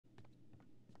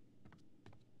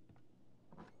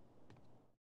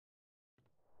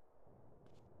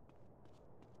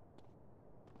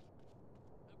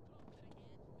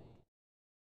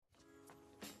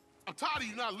tired of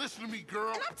you not listening to me,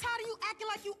 girl. And I'm tired of you acting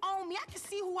like you own me. I can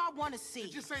see who I want to see.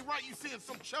 It just ain't right you seeing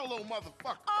some cholo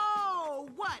motherfucker. Oh,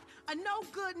 what? A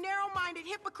no-good, narrow-minded,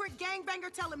 hypocrite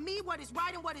gangbanger telling me what is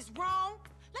right and what is wrong?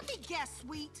 Let me guess,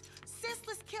 sweet.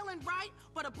 Senseless killing right,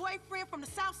 but a boyfriend from the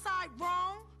South Side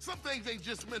wrong? Some things ain't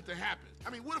just meant to happen. I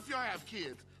mean, what if y'all have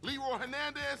kids? Leroy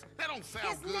Hernandez? That don't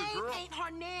sound good, girl. His name ain't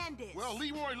Hernandez. Well,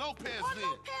 Leroy Lopez or then.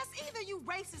 Lopez either, you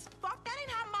racist fuck. That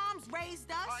ain't how moms raised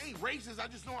us. I ain't racist, I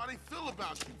just know how they feel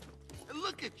about you. And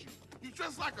look at you. You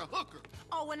dress like a hooker.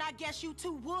 Oh, and I guess you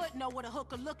two would know what a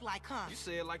hooker look like, huh? You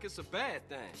say it like it's a bad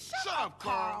thing. Shut up,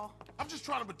 Carl. I'm just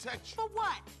trying to protect you. For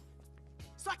what?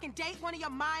 So I can date one of your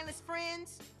mindless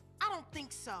friends? I don't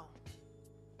think so.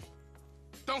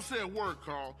 Don't say a word,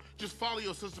 Carl. Just follow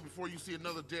your sister before you see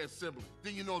another dead sibling.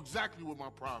 Then you know exactly what my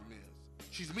problem is.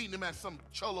 She's meeting him at some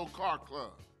cholo car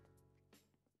club.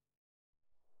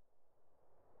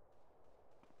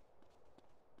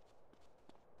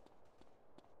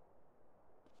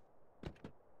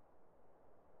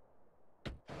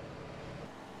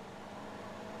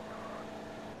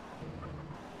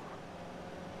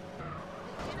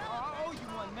 I owe you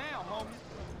one now, homie.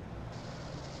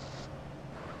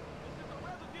 This is a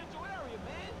residential area,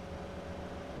 man.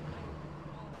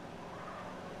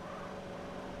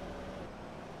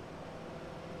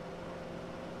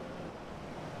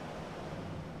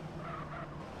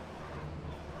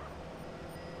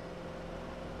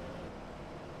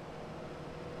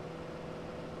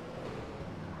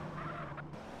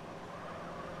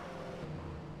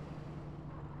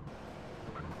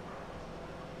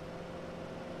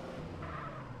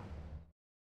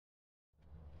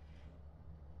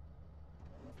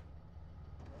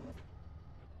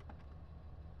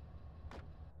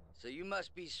 So you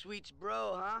must be Sweet's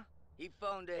bro, huh? He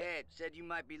phoned ahead, said you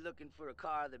might be looking for a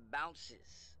car that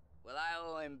bounces. Well, I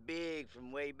owe him big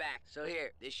from way back, so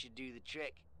here, this should do the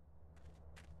trick.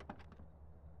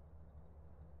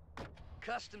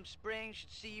 Custom Springs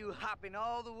should see you hopping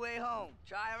all the way home.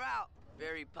 Try her out.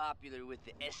 Very popular with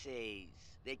the essays.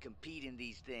 They compete in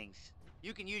these things.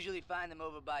 You can usually find them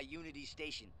over by Unity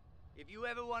Station. If you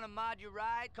ever want to mod your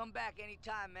ride, come back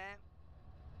anytime, man.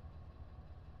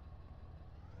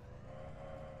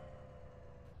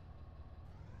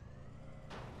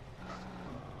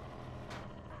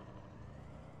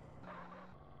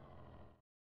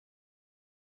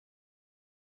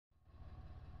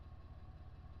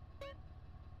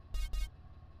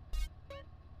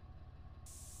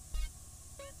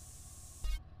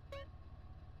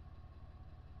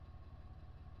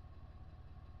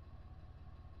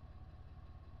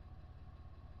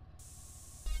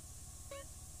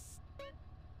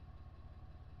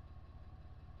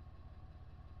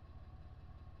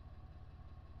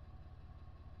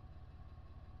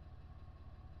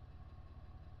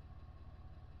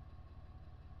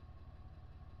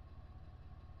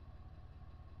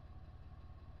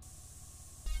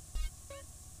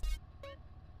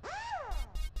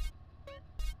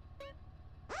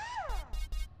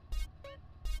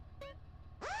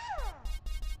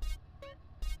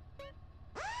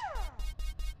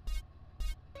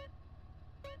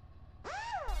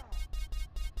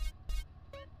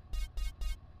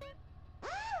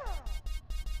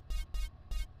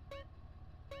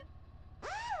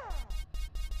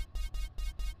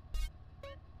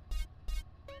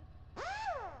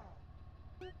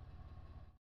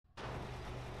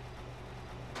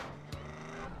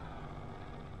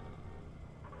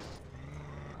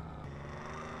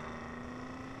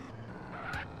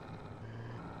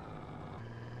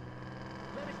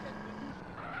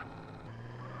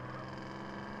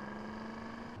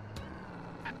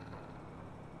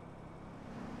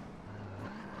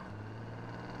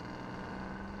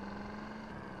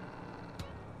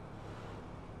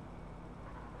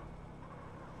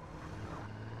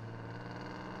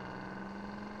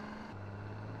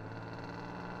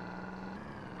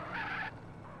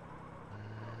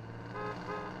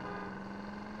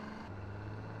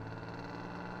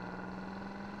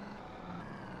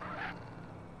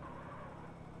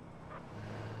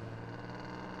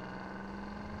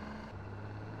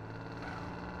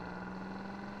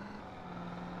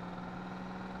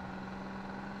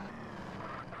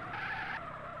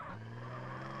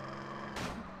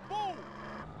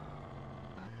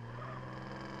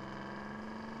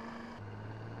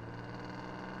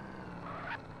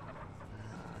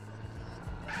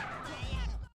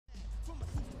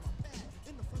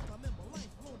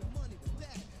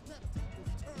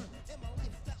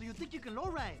 You think you can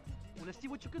lowride? Well, let's see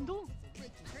what you can do. Hey,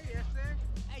 SM.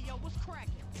 Hey, yo, what's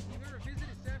cracking? You ever visited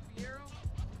San Fierro?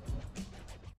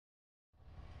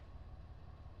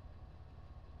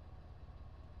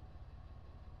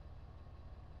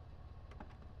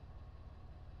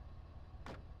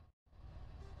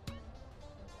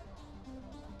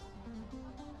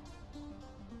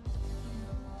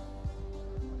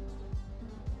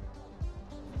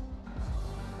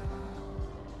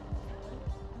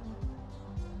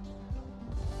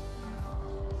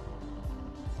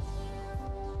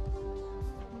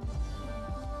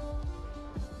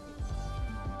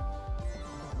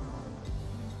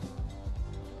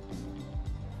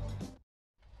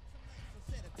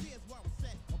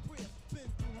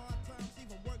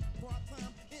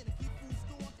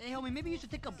 Hey, homie, maybe you should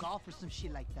take up golf or some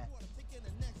shit like that.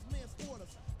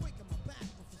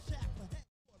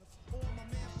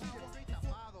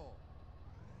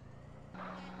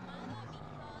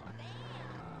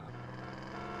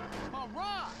 My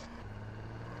rod!